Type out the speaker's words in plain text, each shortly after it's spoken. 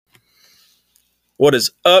What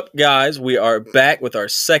is up, guys? We are back with our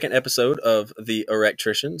second episode of The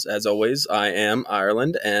Erectricians. As always, I am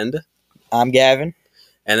Ireland, and I'm Gavin.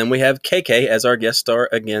 then we have KK as our guest star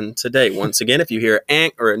again today. Once again, if you hear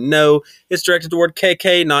an or a no, it's directed toward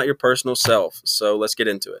KK, not your personal self. So let's get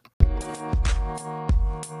into it.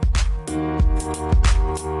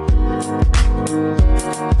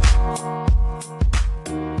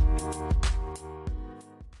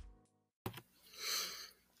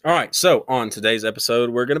 All right, so on today's episode,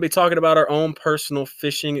 we're going to be talking about our own personal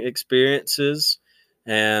fishing experiences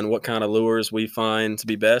and what kind of lures we find to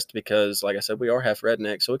be best because, like I said, we are half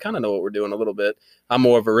redneck, so we kind of know what we're doing a little bit. I'm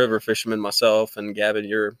more of a river fisherman myself, and Gavin,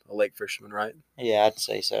 you're a lake fisherman, right? Yeah, I'd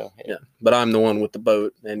say so. Yeah, but I'm the one with the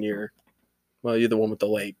boat, and you're the one with the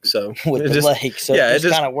lake. So with the lake, so yeah, it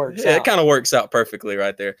just kind of works out. It kind of works out perfectly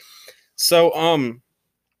right there. So I'm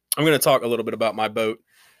going to talk a little bit about my boat.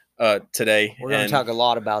 Today. We're going to talk a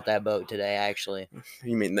lot about that boat today, actually.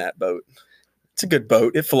 You mean that boat? It's a good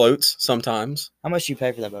boat. It floats sometimes. How much do you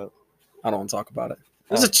pay for that boat? I don't want to talk about it.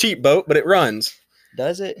 It's a cheap boat, but it runs.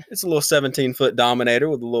 Does it? It's a little 17-foot Dominator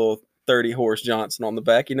with a little 30-horse Johnson on the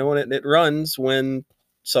back. You know, when it runs when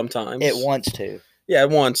sometimes. It wants to. Yeah,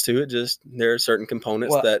 it wants to. It just, there are certain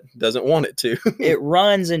components that doesn't want it to. It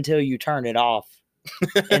runs until you turn it off,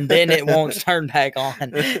 and then it won't turn back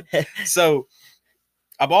on. So,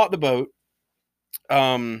 I bought the boat,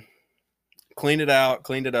 cleaned it out,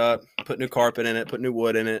 cleaned it up, put new carpet in it, put new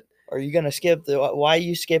wood in it. Are you going to skip why are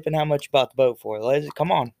you skipping how much you bought the boat for?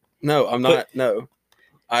 Come on. No, I'm not. No.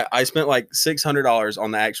 I spent like $600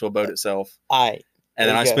 on the actual boat itself. And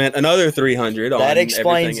then I spent another $300 on that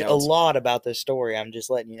explains everything else. A lot about this story. I'm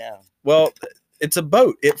just letting you know. Well, it's a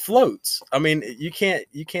boat. It floats. I mean, you can't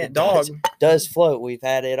dog. Does float. We've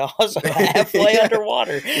had it also halfway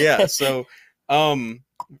underwater. Yeah, so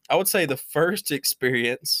I would say the first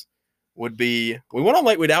experience would be we went on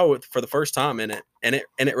Lake Wedowee for the first time in it, and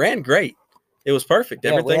it ran great. It was perfect.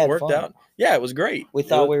 Yeah, everything worked out. Yeah, it was great. We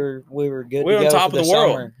thought we were good. We were on top of the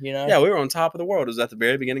world. Summer, you know? Yeah, we were on top of the world. It was at the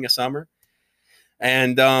very beginning of summer,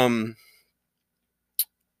 and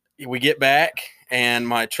we get back, and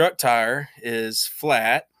my truck tire is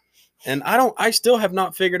flat. And I still have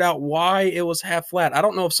not figured out why it was half flat. I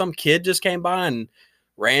don't know if some kid just came by and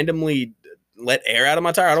randomly let air out of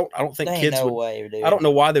my tire. I don't think kids would. I don't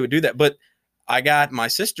know why they would do that, but I got my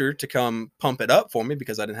sister to come pump it up for me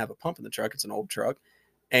because I didn't have a pump in the truck. It's an old truck,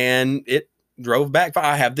 and it drove back.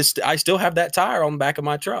 I still have that tire on the back of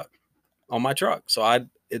my truck, So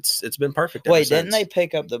it's been perfect. Wait, didn't they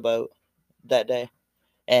pick up the boat that day?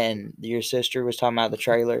 And your sister was talking about the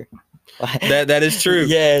trailer. That is true.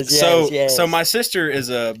 Yes. So my sister is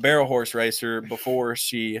a barrel horse racer before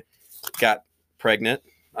she got pregnant.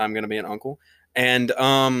 I'm going to be an uncle and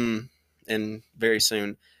very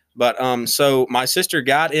soon. But so my sister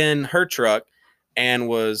got in her truck and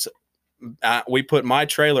we put my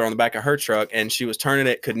trailer on the back of her truck, and she was turning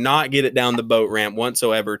it, could not get it down the boat ramp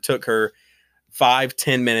whatsoever. Took her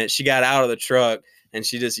 5-10 minutes. She got out of the truck and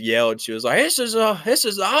she just yelled. She was like, this is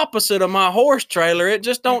the opposite of my horse trailer. It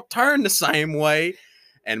just don't turn the same way.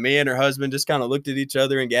 And me and her husband just kind of looked at each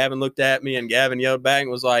other, and Gavin looked at me, and Gavin yelled back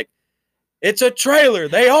and was like, it's a trailer.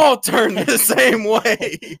 They all turn the same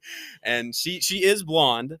way. And she is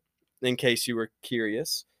blonde, in case you were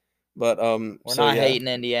curious. But we're not hating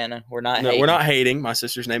Indiana. We're not hating. My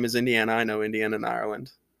sister's name is Indiana. I know Indiana and Ireland.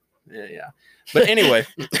 Yeah. But anyway,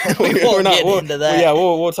 we're not into that.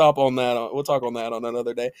 We'll talk on that. We'll talk on that on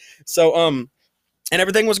another day. So and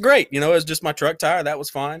everything was great. You know, it was just my truck tire. That was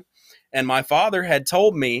fine. And my father had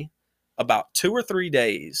told me about 2 or 3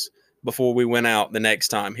 days before we went out the next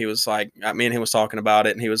time. He was like, me and him was talking about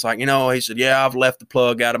it, and he was like, he said, yeah, I've left the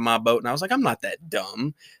plug out of my boat. And I was like, I'm not that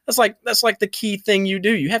dumb. That's like the key thing you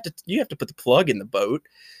do. You have to put the plug in the boat.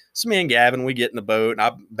 So me and Gavin, we get in the boat, and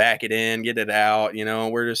I back it in, get it out.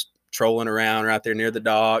 We're just trolling around right there near the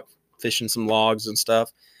dock, fishing some logs and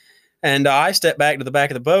stuff. And I step back to the back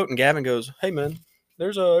of the boat, and Gavin goes, hey man,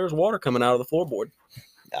 there's water coming out of the floorboard.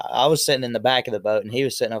 I was sitting in the back of the boat, and he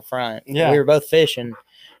was sitting up front. Yeah. We were both fishing.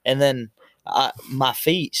 And then my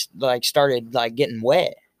feet started getting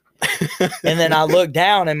wet. And then I looked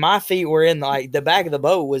down, and my feet were in the back of the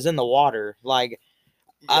boat was in the water.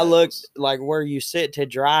 I looked where you sit to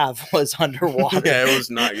drive was underwater. Yeah, it was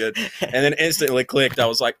not good. And then instantly clicked. I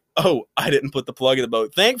was like, oh, I didn't put the plug in the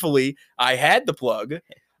boat. Thankfully, I had the plug.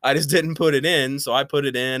 I just didn't put it in. So I put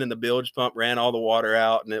it in, and the bilge pump ran all the water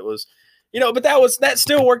out, and it was but that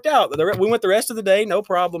still worked out. We went the rest of the day. No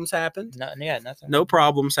problems happened. Nothing. No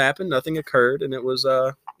problems happened. Nothing occurred, and it was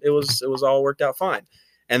all worked out fine.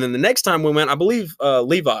 And then the next time we went, I believe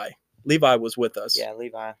Levi Levi was with us. Yeah,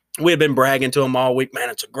 Levi. We had been bragging to him all week. Man,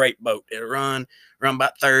 it's a great boat. It'll run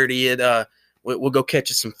about 30. We'll go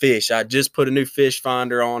catch us some fish. I just put a new fish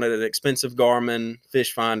finder on it, an expensive Garmin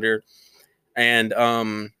fish finder, and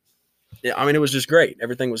yeah, I mean, it was just great.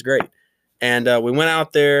 Everything was great. And we went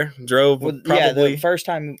out there, drove the first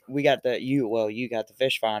time we got you got the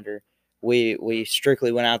fish finder. We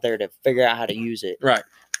strictly went out there to figure out how to use it. Right.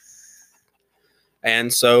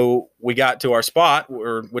 And so we got to our spot,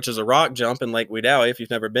 which is a rock jump in Lake Wedowee. If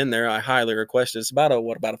you've never been there, I highly request it. It's about a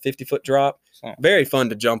 50-foot drop. Very fun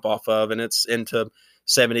to jump off of, and it's into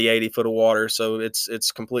 70, 80 foot of water. So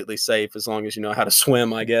it's completely safe as long as you know how to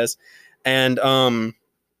swim, I guess. And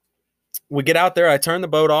we get out there. I turn the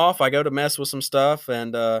boat off. I go to mess with some stuff,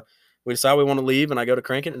 and we decide we want to leave, and I go to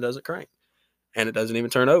crank it, and it doesn't crank. And it doesn't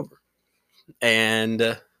even turn over.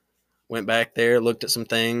 And went back there, looked at some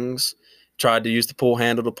things. Tried to use the pull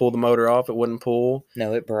handle to pull the motor off. It wouldn't pull.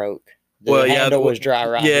 No, it broke. The handle was dry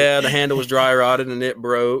rotted. Yeah, the handle was dry rotted and it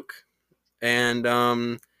broke.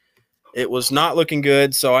 And it was not looking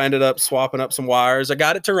good. So I ended up swapping up some wires. I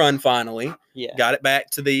got it to run finally. Yeah. Got it back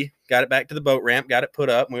to the boat ramp. Got it put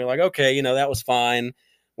up. And we were like, okay, that was fine.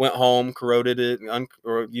 Went home, corroded it,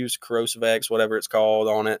 or used Corrosive X, whatever it's called,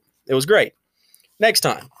 on it. It was great. Next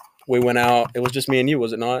time we went out, it was just me and you,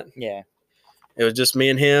 was it not? Yeah. It was just me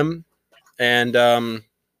and him. And it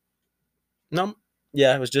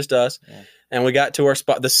was just us. Yeah. And we got to our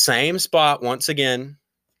spot, the same spot once again.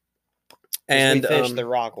 And we fished the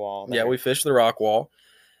rock wall. There. Yeah, we fished the rock wall.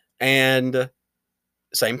 And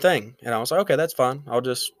same thing. And I was like, okay, that's fine. I'll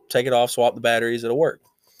just take it off, swap the batteries, it'll work.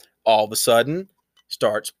 All of a sudden,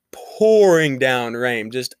 starts pouring down rain,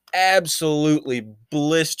 just absolutely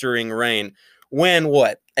blistering rain. When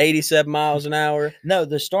what? 87 miles an hour? No,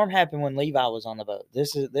 the storm happened when Levi was on the boat.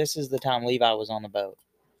 This is the time Levi was on the boat.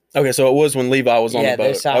 Okay, so it was when Levi was on the boat. Yeah,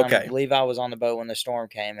 this time Levi was on the boat when the storm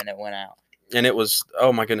came and it went out. And it was,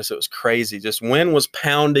 oh my goodness, it was crazy. Just wind was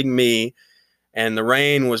pounding me and the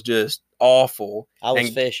rain was just awful. I was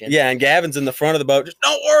fishing. Yeah, and Gavin's in the front of the boat. Just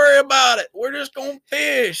don't worry about it. We're just going to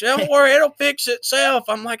fish. Don't worry, it'll fix itself.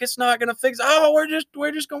 I'm like, it's not going to fix. Oh, we're just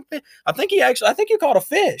going to fish. I think you caught a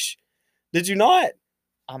fish. Did you not?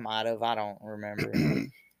 I might have. I don't remember.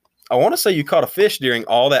 I want to say you caught a fish during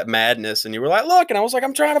all that madness, and you were like, look, and I was like,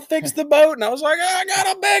 I'm trying to fix the boat, and I was like, I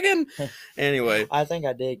got a big one. Anyway. I think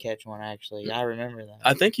I did catch one, actually. I remember that.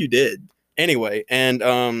 I think you did. Anyway, and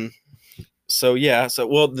the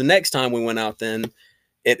next time we went out then,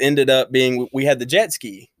 it ended up being, we had the jet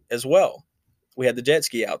ski as well. We had the jet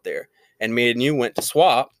ski out there, and me and you went to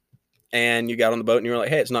swap. And you got on the boat and you were like,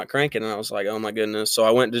 hey, it's not cranking. And I was like, oh, my goodness. So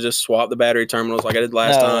I went to just swap the battery terminals like I did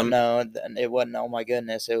last time. No, it wasn't, oh, my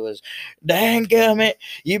goodness. It was, dang gummit,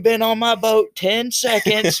 you've been on my boat 10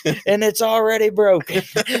 seconds and it's already broken.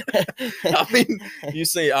 I mean, you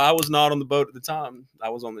see, I was not on the boat at the time. I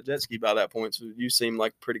was on the jet ski by that point. So you seem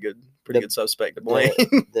like pretty good suspect to blame.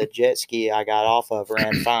 The jet ski I got off of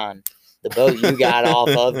ran fine. The boat you got off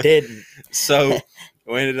of didn't. So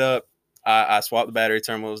we ended up, I swapped the battery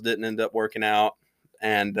terminals, didn't end up working out,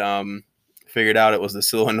 and figured out it was the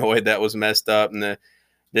solenoid that was messed up, and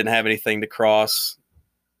didn't have anything to cross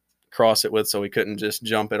it with, so we couldn't just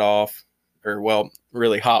jump it off, or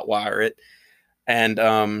really hot wire it, and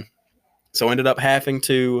so ended up having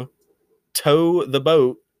to tow the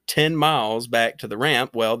boat 10 miles back to the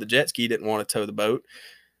ramp. Well, the jet ski didn't want to tow the boat,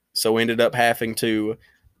 so we ended up having to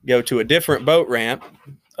go to a different boat ramp.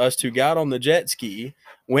 Us two got on the jet ski,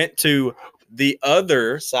 went to the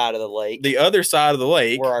other side of the lake,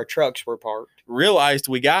 where our trucks were parked. Realized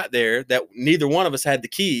we got there that neither one of us had the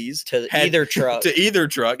keys to either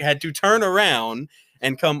truck. Had to turn around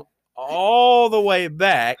and come all the way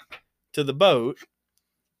back to the boat,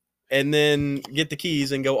 and then get the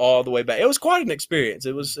keys and go all the way back. It was quite an experience.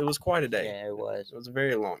 It was quite a day. Yeah, it was. It was a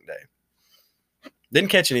very long day. Didn't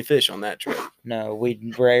catch any fish on that trip. No,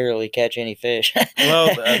 we rarely catch any fish. Well,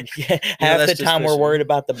 half the time we're worried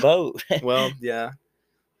about the boat. Well, yeah,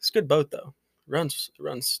 it's a good boat though. Runs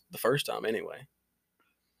the first time anyway.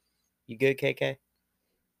 You good, KK?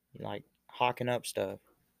 You like hawking up stuff?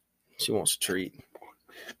 She wants a treat.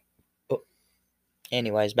 Oh.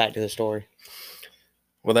 Anyways, back to the story.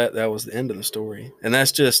 Well, that was the end of the story, and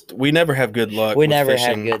that's just, we never have good luck. We never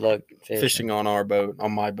have good luck fishing on our boat,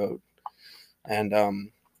 on my boat. And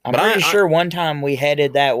I'm pretty sure one time we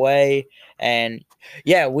headed that way, and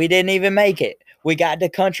we didn't even make it. We got to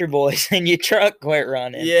Country Boys, and your truck quit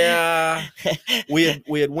running. Yeah, we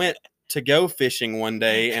had went to go fishing one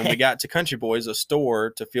day, and we got to Country Boys, a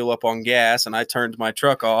store, to fuel up on gas, and I turned my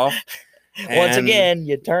truck off, Once And- again,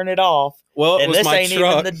 you turn it off. Well, it And was this my ain't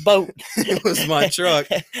truck. even the boat. It was my truck,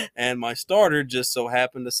 and my starter just so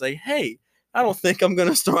happened to say, "Hey, I don't think I'm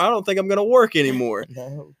gonna start. I don't think I'm gonna work anymore."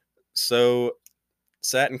 No. So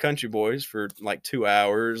sat in Country Boys for like 2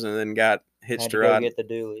 hours, and then got Had hitched to a go ride. get the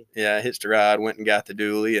dually. Yeah, I hitched a ride, went and got the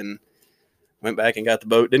dually, and went back and got the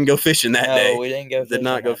boat. Didn't go fishing that No, day. we didn't go. Did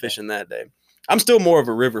not go that day. fishing that day. I'm still more of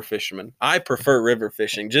a river fisherman. I prefer river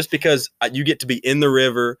fishing just because you get to be in the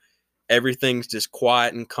river. Everything's just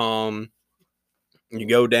quiet and calm. You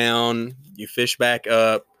go down, you fish back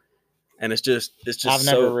up, and it's just I've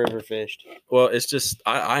so never river fished. well. It's just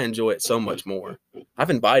I enjoy it so much more. I've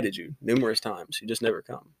invited you numerous times. You just never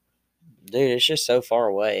come. Dude, it's just so far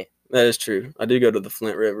away. That is true. I do go to the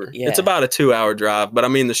Flint River. Yeah. It's about a 2-hour drive, but I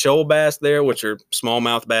mean the shoal bass there, which are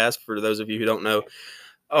smallmouth bass for those of you who don't know.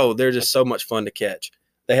 Oh, they're just so much fun to catch.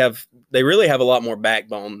 They really have a lot more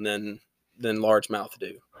backbone than largemouth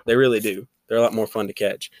do. They really do. They're a lot more fun to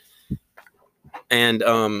catch. And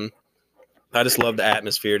I just love the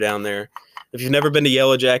atmosphere down there. If you've never been to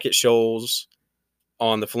Yellow Jacket Shoals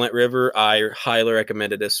on the Flint River, I highly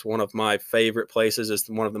recommend it. It's one of my favorite places. It's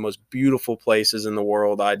one of the most beautiful places in the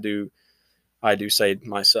world. I do say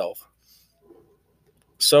myself.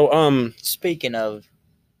 So Speaking of,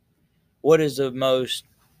 what is the most,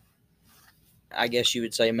 I guess you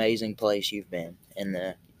would say, amazing place you've been in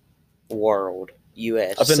the world,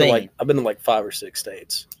 U.S.? I've been to like 5 or 6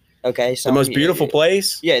 states. Okay, The most beautiful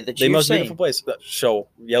place. Yeah, The most beautiful place.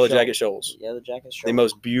 Yellow Jacket Shoals. Yellow Jacket Shoals. The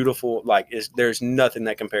most beautiful. There's nothing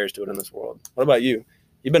that compares to it in this world. What about you?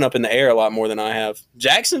 You've been up in the air a lot more than I have.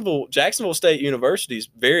 Jacksonville State University is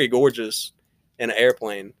very gorgeous in an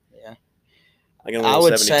airplane. Yeah. Like in a I little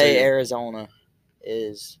would 72. say Arizona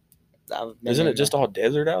is. Isn't it just all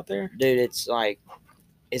desert out there? Dude, it's like,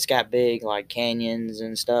 it's got big like canyons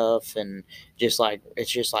and stuff, and just like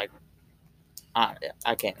it's just like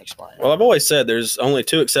I can't explain it. Well, I've always said there's only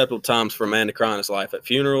 2 acceptable times for a man to cry in his life: at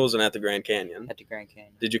funerals and at the Grand Canyon. At the Grand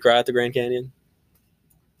Canyon. Did you cry at the Grand Canyon?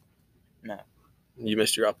 No. You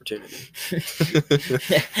missed your opportunity.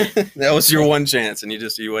 That was your one chance, and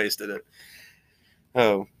you wasted it.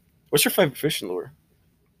 Oh, what's your favorite fishing lure?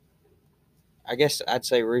 I guess I'd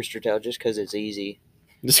say rooster tail just because it's easy.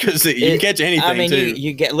 Just because you can catch anything. I mean, too.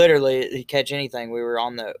 you get literally you catch anything. We were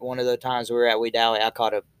on one of the times we were at Wedowee. I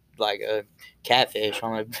caught a catfish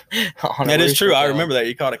on a. That is rooster true. I tail. remember that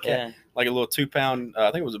you caught a cat, Yeah, like a little 2-pound.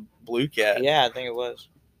 I think it was a blue cat. yeah, I think it was.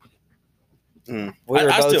 Mm. We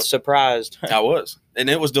were I both surprised. I was, and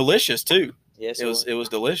it was delicious too. Yes, It was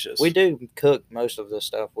delicious. We do cook most of the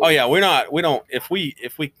stuff. Oh yeah, we don't. If we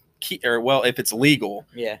keep if it's legal,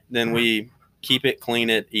 Yeah, then we keep it,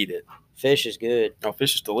 clean it, eat it. fish is good. Oh,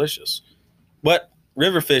 fish is delicious, but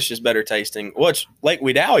river fish is better tasting. Lake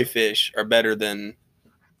Wedowee fish are better than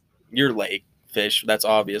your lake fish. That's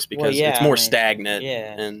obvious because it's more stagnant.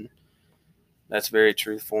 Yeah. And that's very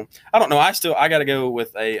truthful. I don't know. I got to go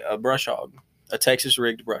with a brush hog, a Texas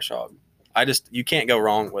rigged brush hog. You can't go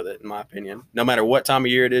wrong with it, in my opinion. No matter what time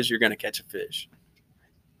of year it is, you're going to catch a fish.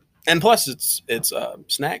 And plus, it's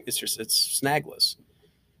snagless.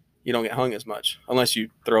 You don't get hung as much unless you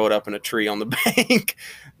throw it up in a tree on the bank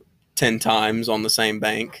 10 times on the same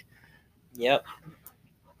bank. Yep.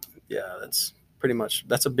 Yeah, that's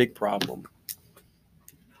a big problem.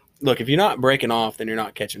 Look, if you're not breaking off, then you're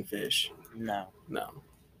not catching fish. No.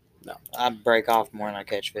 I break off more than I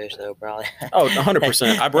catch fish, though, probably. Oh,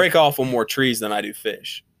 100%. I break off on more trees than I do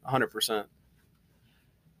fish. 100%.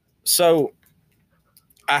 So,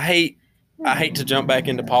 I hate to jump back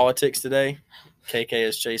into politics today. KK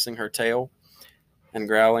is chasing her tail and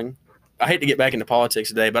growling. I hate to get back into politics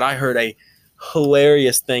today, but I heard a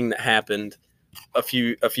hilarious thing that happened a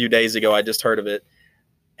few days ago. I just heard of it.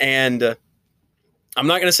 And I'm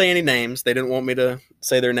not going to say any names. They didn't want me to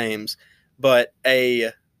say their names. But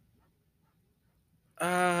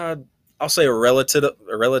I'll say a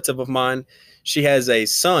relative of mine. She has a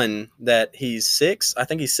son that he's 6. I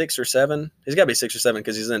think he's 6 or 7. He's got to be 6 or 7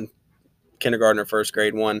 because he's in kindergarten or first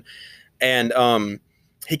grade 1. And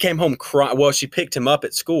he came home crying. Well, she picked him up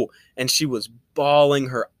at school, and she was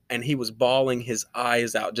bawling and he was bawling his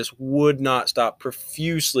eyes out, just would not stop,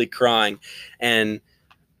 profusely crying. And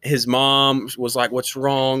his mom was like, "What's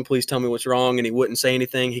wrong? Please tell me what's wrong." And he wouldn't say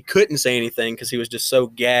anything. He couldn't say anything because he was just so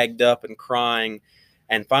gagged up and crying.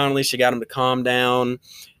 And finally, she got him to calm down.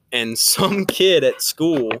 And some kid at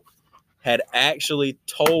school had actually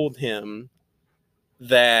told him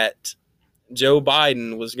that Joe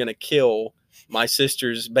Biden was going to kill my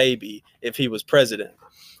sister's baby if he was president.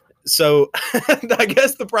 so I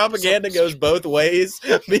guess the propaganda goes both ways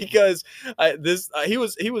because he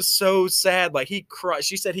was so sad. Like he cried.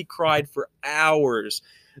 She said he cried for hours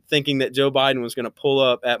thinking that Joe Biden was going to pull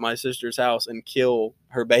up at my sister's house and kill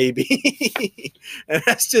her baby. And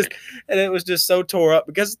it was just so tore up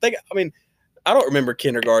because I mean, I don't remember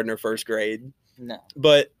kindergarten or first grade. No.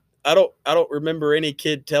 But I don't remember any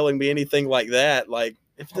kid telling me anything like that. Like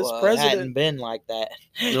if this president it hadn't been like that.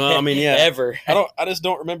 No, I mean, yeah. Ever. I just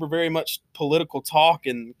don't remember very much political talk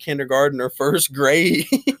in kindergarten or first grade.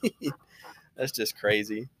 That's just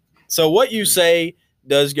crazy. So what you say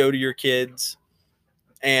does go to your kids,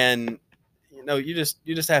 and you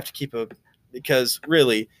just have to keep because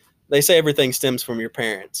really they say everything stems from your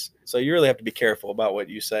parents. So you really have to be careful about what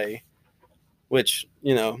you say, which,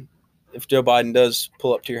 if Joe Biden does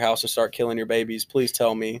pull up to your house and start killing your babies, please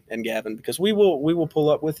tell me and Gavin, because we will pull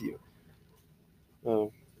up with you.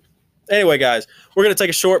 Oh. Anyway, guys, we're going to take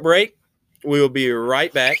a short break. We will be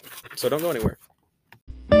right back, so don't go anywhere.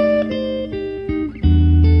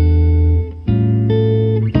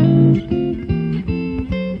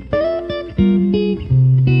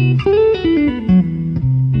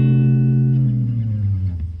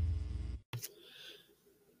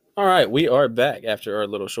 All right, we are back after our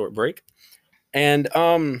little short break. And,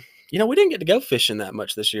 we didn't get to go fishing that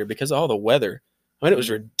much this year because of all the weather. I mean, it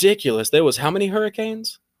was ridiculous. There was how many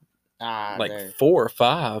hurricanes? Like 4 or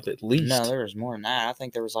 5 at least. No, there was more than that. I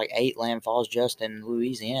think there was like 8 landfalls just in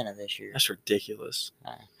Louisiana this year. That's ridiculous.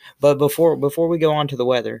 But before we go on to the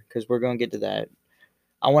weather, because we're going to get to that,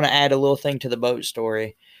 I want to add a little thing to the boat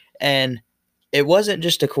story. And it wasn't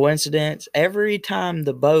just a coincidence. Every time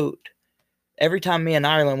me and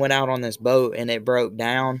Ireland went out on this boat and it broke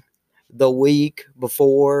down, the week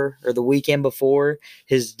before or the weekend before,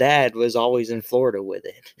 his dad was always in Florida with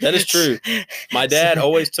it. That is true. My dad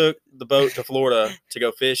always took the boat to Florida to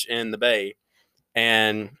go fish in the bay,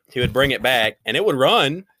 and he would bring it back, and it would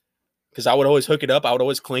run because I would always hook it up. I would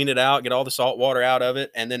always clean it out, get all the salt water out of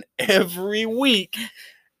it, and then every week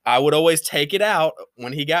I would always take it out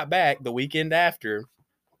when he got back the weekend after,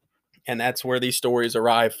 and that's where these stories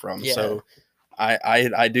arrive from. Yeah. So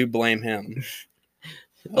I do blame him.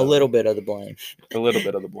 A little bit of the blame. A little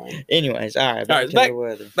bit of the blame. Anyways, all right. Back to the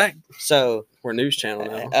weather. Back. So we're a news channel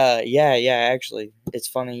now. Yeah. Actually, it's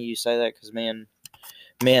funny you say that because me and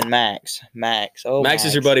Max. Max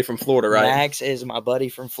is your buddy from Florida, right? Max is my buddy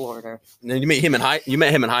from Florida. And you met him in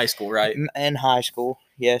high school, right? In high school,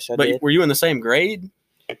 yes, I did. But were you in the same grade?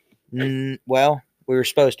 Well, we were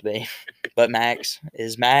supposed to be, but Max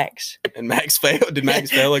is Max. And Max failed. Did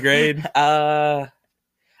Max fail a grade? I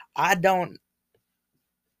don't.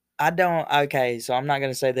 Okay, so I'm not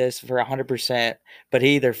going to say this for 100%, but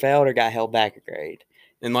he either failed or got held back a grade.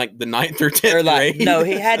 In like the 9th or 10th grade? No,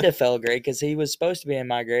 he had to fail a grade because he was supposed to be in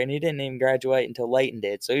my grade, and he didn't even graduate until Leighton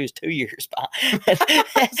did, so he was 2 years behind.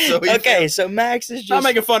 So Max is just... I'm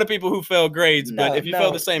making fun of people who fail grades, but if you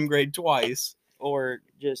fail the same grade twice... Or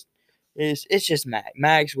just... It's just Max.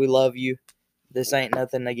 Max, we love you. This ain't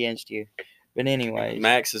nothing against you. But anyway...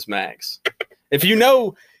 Max is Max. If you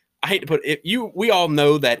know... I hate to put it, we all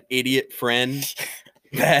know that idiot friend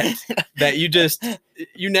that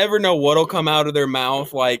you never know what'll come out of their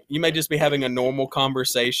mouth. Like you may just be having a normal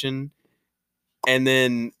conversation and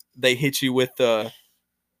then they hit you with I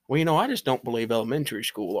just don't believe elementary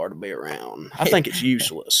school ought to be around. I think it's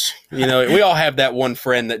useless. We all have that one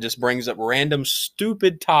friend that just brings up random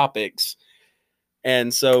stupid topics.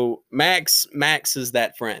 And so Max is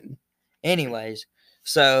that friend. Anyways,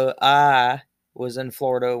 so I was in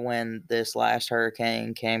Florida when this last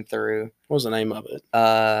hurricane came through. What was the name of it?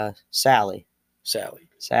 Sally.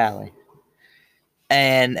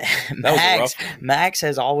 And Max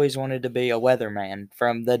has always wanted to be a weatherman.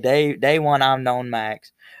 From the day one I've known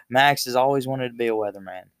Max has always wanted to be a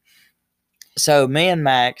weatherman. So me and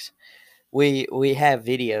Max, we have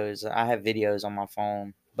videos. I have videos on my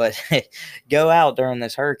phone. But go out during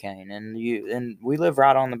this hurricane, and we live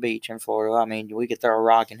right on the beach in Florida. I mean, we could throw a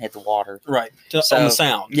rock and hit the water. Right. On the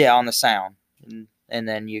Sound. Yeah, on the Sound. And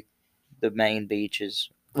then the main beach is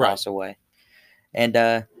across the way.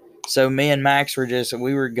 And so me and Max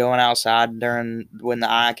we were going outside when the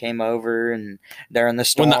eye came over and during the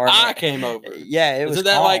storm. When the eye came over? Yeah, it was Isn't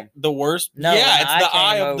that calm. like the worst? No, yeah, it's the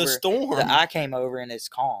eye of the storm. The eye came over and it's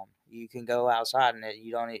calm. You can go outside and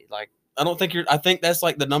you don't need, like... I think that's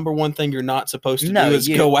like the number one thing you're not supposed to do is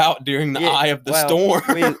go out during the eye of the storm.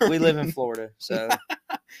 we live in Florida, so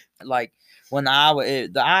like when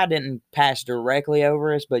the eye didn't pass directly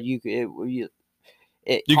over us, but it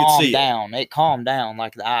it You could calmed see it. down. It calmed down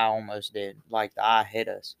like the eye almost did. Like the eye hit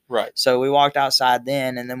us. Right. So we walked outside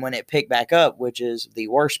then, and then when it picked back up, which is the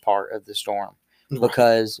worst part of the storm,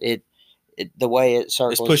 because it the way it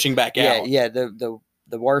circles, it's pushing back out. Yeah. The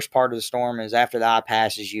worst part of the storm is after the eye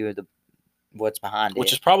passes you, what's behind it.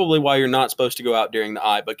 Which is probably why you're not supposed to go out during the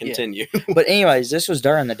eye, but continue. Yeah. But anyways, this was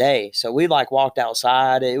during the day. So we like walked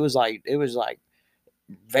outside. It was like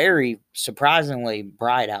very surprisingly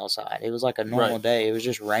bright outside. It was like a normal day. It was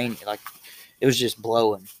just raining. Like it was just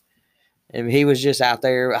blowing. And he was just out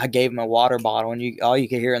there. I gave him a water bottle, and all you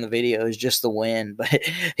could hear in the video is just the wind. But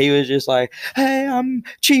he was just like, "Hey, I'm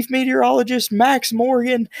Chief Meteorologist Max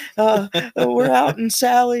Morgan. We're out in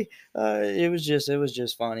Sally." It was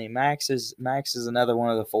just funny. Max is another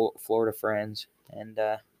one of the Florida friends, and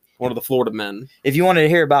one of the Florida men. If you wanted to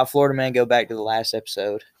hear about Florida man, go back to the last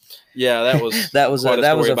episode. Yeah, that was that was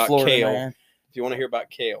a Florida Kale. man. If you want to hear about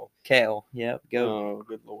Kale, yep, go. Oh,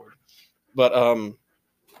 good Lord! But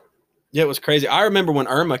yeah, it was crazy. I remember when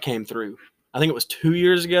Irma came through. I think it was 2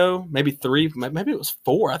 years ago, maybe 3, maybe it was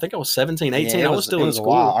 4. I think I was 17, 18. Yeah, I was still in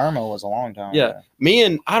school. Irma was a long time ago.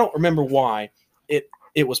 I don't remember why.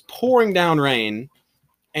 It was pouring down rain,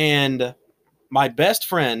 and my best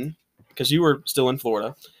friend, because you were still in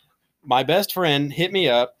Florida, my best friend hit me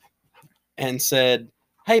up and said,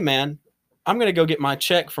 "Hey, man, I'm going to go get my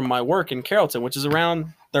check from my work in Carrollton, which is around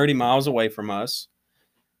 30 miles away from us."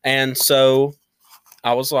 And so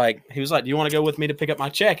I was like, he was like, "Do you want to go with me to pick up my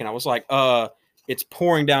check?" And I was like, it's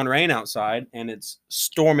pouring down rain outside and it's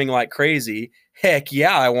storming like crazy. Heck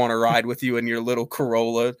yeah, I want to ride with you in your little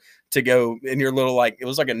Corolla to go in your little,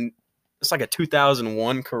 it's like a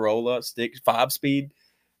 2001 Corolla stick 5-speed.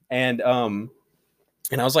 And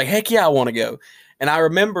I was like, heck yeah, I want to go. And I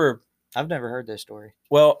remember, I've never heard this story.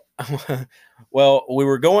 Well, we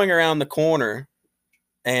were going around the corner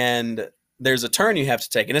and there's a turn you have to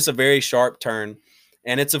take, and it's a very sharp turn.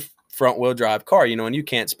 And it's a front-wheel drive car, and you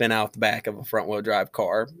can't spin out the back of a front-wheel drive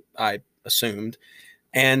car, I assumed.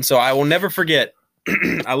 And so I will never forget,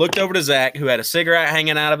 I looked over to Zach, who had a cigarette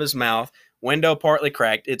hanging out of his mouth, window partly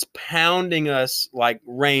cracked. It's pounding us like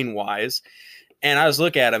rain-wise. And I just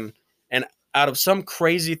look at him, and out of some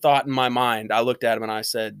crazy thought in my mind, I looked at him and I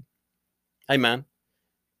said, "Hey, man,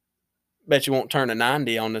 bet you won't turn a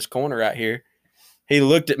 90 on this corner right here." He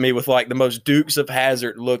looked at me with like the most Dukes of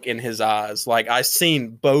Hazzard look in his eyes. Like I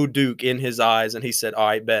seen Bo Duke in his eyes, and he said,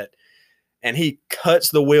 "I bet." And he cuts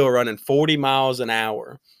the wheel running 40 miles an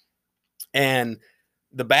hour. And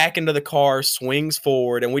the back end of the car swings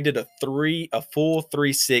forward, and we did a full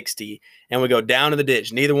 360, and we go down to the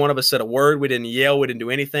ditch. Neither one of us said a word. We didn't yell. We didn't do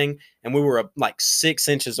anything. And we were like 6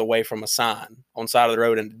 inches away from a sign on the side of the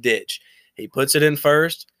road in the ditch. He puts it in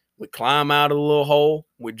first. We climb out of the little hole.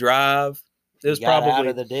 We drive. It was probably out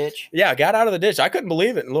of the ditch. Yeah, I got out of the ditch. I couldn't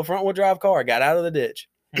believe it. A little front wheel drive car. I got out of the ditch.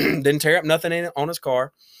 Didn't tear up nothing in it on his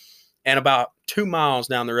car. And about 2 miles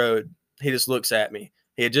down the road, he just looks at me.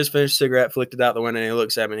 He had just finished a cigarette, flicked it out the window, and he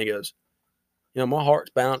looks at me and he goes, "My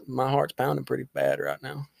heart's pounding pretty bad right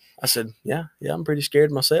now." I said, Yeah, I'm pretty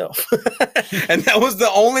scared myself. And that was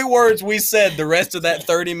the only words we said the rest of that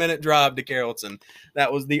 30-minute drive to Carrollton.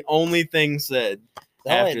 That was the only thing said.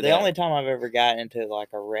 The only time I've ever got into like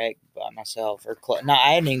a wreck by myself no,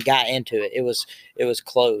 I hadn't even got into it. It was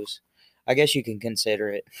close. I guess you can consider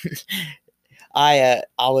it. I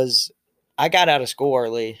got out of school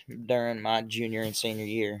early during my junior and senior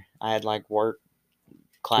year. I had like work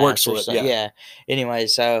class or something. Yeah. Anyway,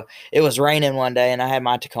 so it was raining one day, and I had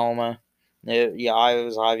my Tacoma. It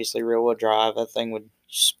was obviously rear-wheel drive. That thing would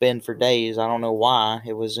spin for days. I don't know why.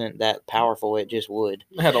 It wasn't that powerful. It just would.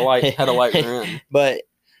 Had a light rear end. But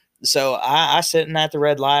so I sitting at the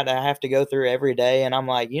red light I have to go through every day, and I'm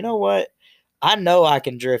like, you know what? I know I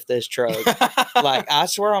can drift this truck. Like, I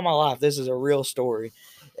swear on my life, this is a real story.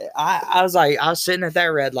 I was sitting at that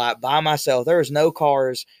red light by myself. There was no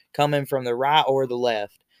cars coming from the right or the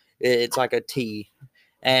left. It's like a T.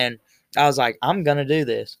 And I was like, I'm going to do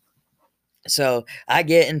this. So I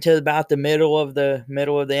get into about the middle of the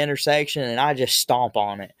intersection, and I just stomp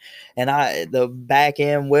on it. And the back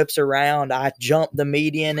end whips around. I jump the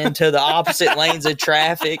median into the opposite lanes of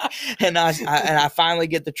traffic, and I finally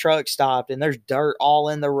get the truck stopped. And there's dirt all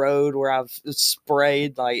in the road where I've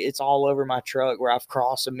sprayed, like it's all over my truck where I've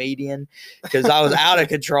crossed a median because I was out of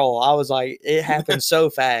control. I was like, it happened so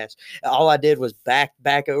fast. All I did was back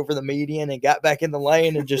over the median and got back in the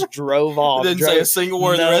lane and just drove off. Didn't say a single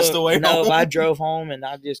word the rest of the way home. I drove home and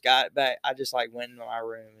I just got back. I just like went into my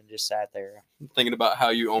room and just sat there thinking about how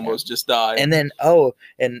you almost just died. And then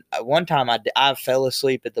one time I fell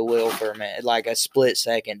asleep at the wheel for a minute, like a split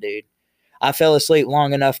second, dude. I fell asleep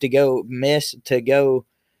long enough to go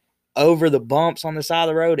over the bumps on the side of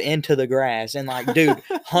the road into the grass. And like, dude,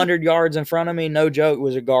 100 yards in front of me, no joke,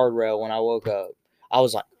 was a guardrail when I woke up. I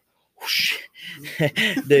was like, whoosh.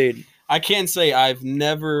 Dude. I can say I've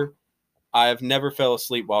never fell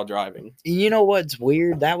asleep while driving. You know what's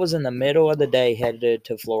weird? That was in the middle of the day headed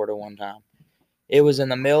to Florida one time. It was in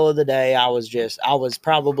the middle of the day. I was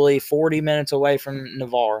probably 40 minutes away from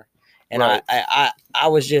Navarre. And Right. I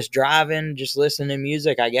was just driving, just listening to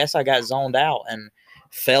music. I guess I got zoned out and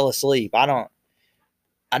fell asleep. I don't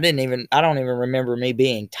even remember me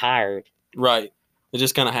being tired. Right. It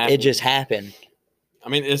just kind of happened. It just happened. I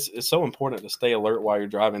mean, it's so important to stay alert while you're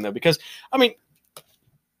driving, though, because, I mean,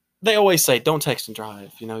 they always say, don't text and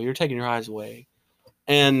drive. You know, you're taking your eyes away.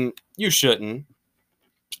 And you shouldn't.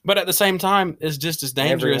 But at the same time, it's just as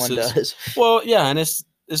dangerous. Everyone does. Well, yeah, and it's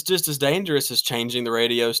just as dangerous as changing the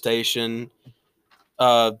radio station.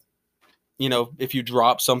 You know, if you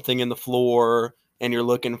drop something in the floor and you're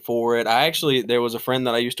looking for it. There was a friend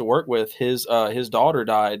that I used to work with. His daughter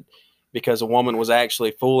died because a woman was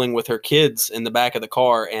actually fooling with her kids in the back of the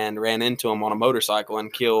car and ran into him on a motorcycle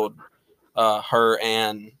and killed her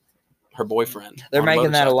and her boyfriend. They're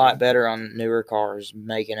making that a lot better on newer cars,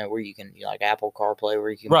 making it where you can, like Apple CarPlay, where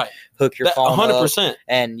you can hook your phone 100%,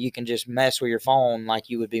 and you can just mess with your phone like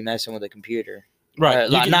you would be messing with a computer. Right.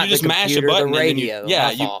 Like you just mash a button. The radio.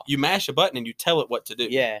 You mash a button and you tell it what to do.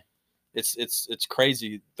 Yeah. It's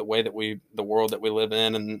crazy the way that the world that we live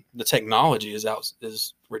in, and the technology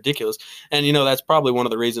is ridiculous. And you know, that's probably one of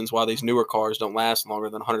the reasons why these newer cars don't last longer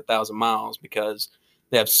than 100,000 miles, because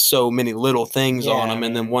they have so many little things on them,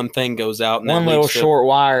 and then one thing goes out, and one little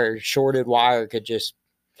shorted wire could just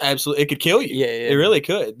absolutely, it could kill you. Yeah, it really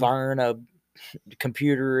could burn a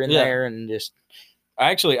computer in there, and just.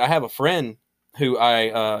 I have a friend who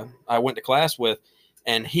I went to class with,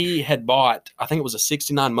 and he had bought, I think it was a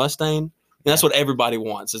 '69 Mustang. And that's what everybody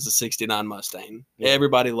wants, is a '69 Mustang. Yeah.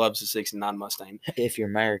 Everybody loves a '69 Mustang. If you're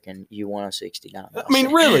American, you want a '69 Mustang. I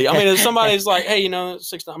mean, really. I mean, if somebody's like, hey, you know,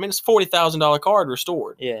 '69, I mean, it's $40,000 car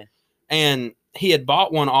restored. Yeah. And he had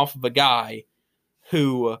bought one off of a guy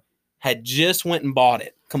who had just went and bought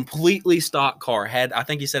it. Completely stock car. I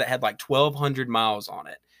think he said it had like 1,200 miles on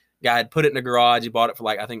it. Guy had put it in the garage. He bought it for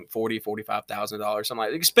like, I think $45,000, something like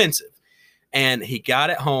that. Expensive. And he got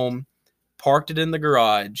it home, parked it in the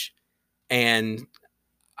garage, and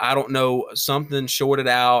I don't know, something shorted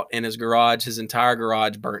out in his garage. His entire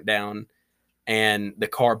garage burnt down, and the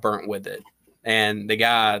car burnt with it. And the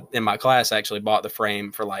guy in my class actually bought the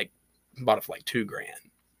frame for like $2,000.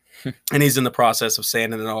 And he's in the process of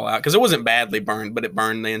sanding it all out, because it wasn't badly burned, but it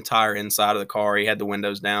burned the entire inside of the car. He had the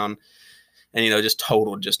windows down, and, you know, just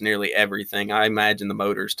totaled just nearly everything. I imagine the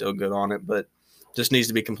motor's still good on it, but just needs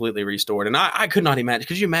to be completely restored. And I could not imagine.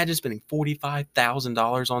 Could you imagine spending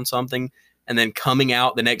 $45,000 on something and then coming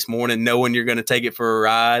out the next morning knowing you're going to take it for a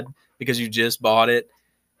ride because you just bought it,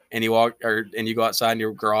 and you go outside and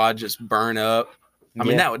your garage just burn up? I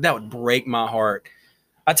mean, that would break my heart.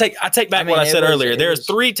 I take back what I said earlier. There's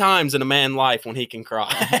 3 times in a man's life when he can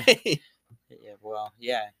cry.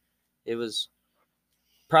 Yeah. It was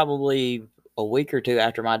probably a week or two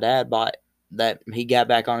after my dad he got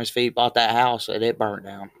back on his feet, bought that house, and it burnt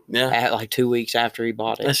down. Yeah. Like 2 weeks after he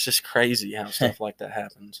bought it. That's just crazy how stuff like that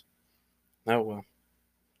happens. Oh, well.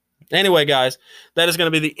 Anyway, guys, that is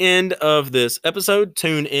going to be the end of this episode.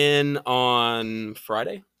 Tune in on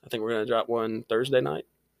Friday. I think we're going to drop one Thursday night.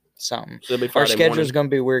 Something. So it'll be Our Friday schedule's going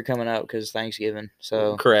to be weird coming up because Thanksgiving.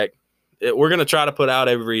 So correct. We're going to try to put out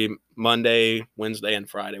every Monday, Wednesday, and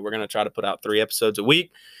Friday. We're going to try to put out 3 episodes a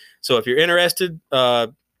week. So if you're interested,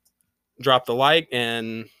 drop the like,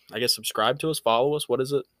 and I guess subscribe to us, follow us. What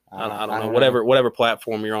is it? I don't know. Whatever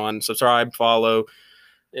platform you're on, subscribe, follow.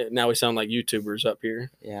 Now we sound like YouTubers up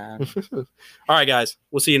here. Yeah. All right, guys.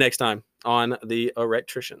 We'll see you next time on The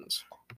Erectricians.